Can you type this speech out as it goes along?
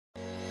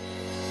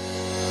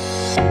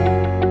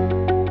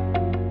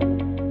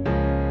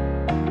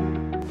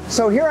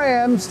So here I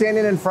am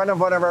standing in front of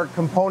one of our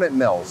component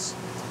mills.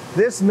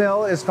 This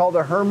mill is called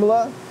a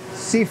Hermle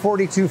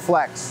C42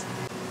 Flex.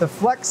 The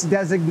Flex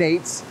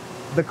designates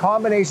the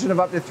combination of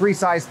up to 3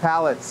 size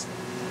pallets.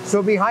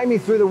 So behind me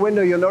through the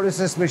window, you'll notice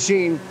this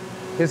machine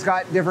has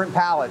got different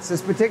pallets.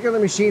 This particular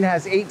machine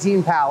has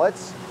 18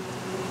 pallets,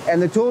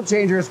 and the tool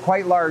changer is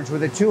quite large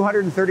with a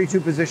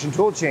 232 position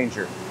tool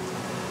changer.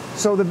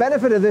 So the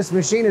benefit of this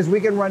machine is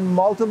we can run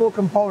multiple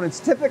components,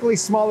 typically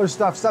smaller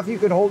stuff you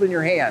could hold in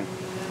your hand.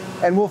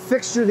 And we'll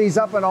fixture these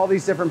up on all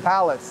these different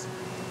pallets.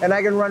 And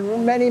I can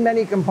run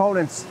many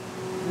components.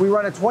 We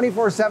run a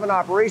 24/7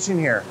 operation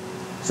here.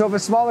 So if a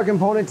smaller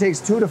component takes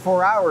 2 to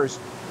 4 hours,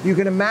 you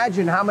can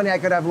imagine how many I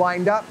could have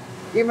lined up.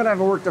 Even if I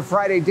worked a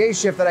Friday day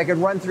shift, that I could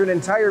run through an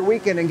entire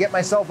weekend and get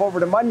myself over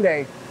to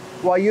Monday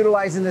while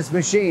utilizing this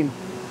machine,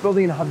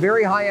 building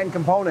very high-end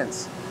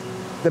components.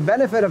 The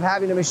benefit of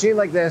having a machine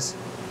like this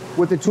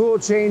with the tool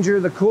changer,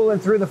 the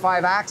coolant through the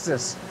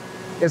 5-axis,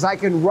 is I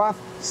can rough,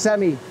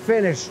 semi,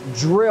 finish,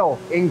 drill,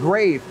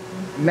 engrave.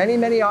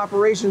 Many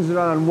operations are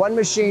done on one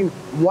machine,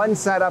 one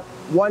setup,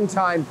 one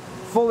time,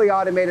 fully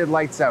automated,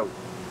 lights out.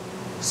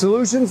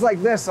 Solutions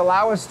like this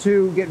allow us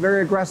to get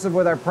very aggressive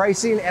with our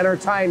pricing and our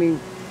timing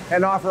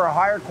and offer a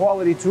higher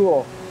quality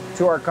tool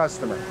to our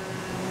customer.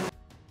 The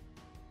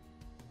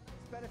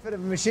benefit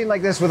of a machine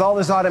like this with all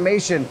this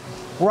automation,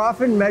 we're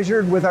often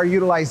measured with our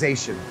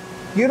utilization.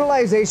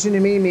 Utilization to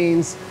me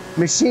means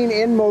machine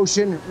in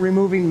motion,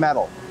 removing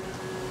metal.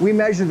 We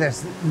measure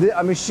this.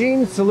 A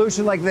machine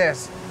solution like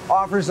this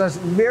offers us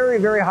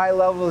very high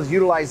levels of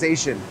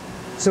utilization.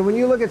 So when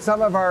you look at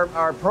some of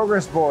our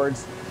progress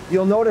boards,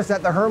 you'll notice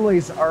that the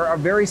Hermles are a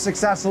very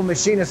successful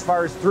machine as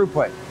far as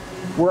throughput.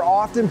 We're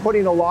often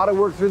putting a lot of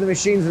work through the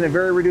machines in a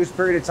very reduced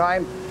period of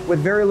time with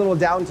very little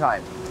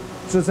downtime.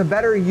 So it's a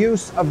better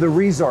use of the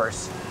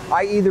resource,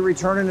 i.e. the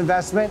return on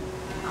investment,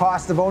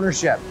 cost of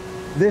ownership.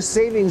 This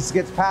savings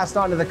gets passed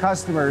on to the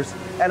customers,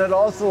 and it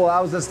also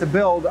allows us to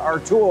build our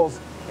tools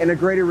in a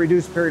greater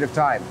reduced period of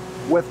time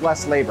with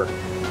less labor.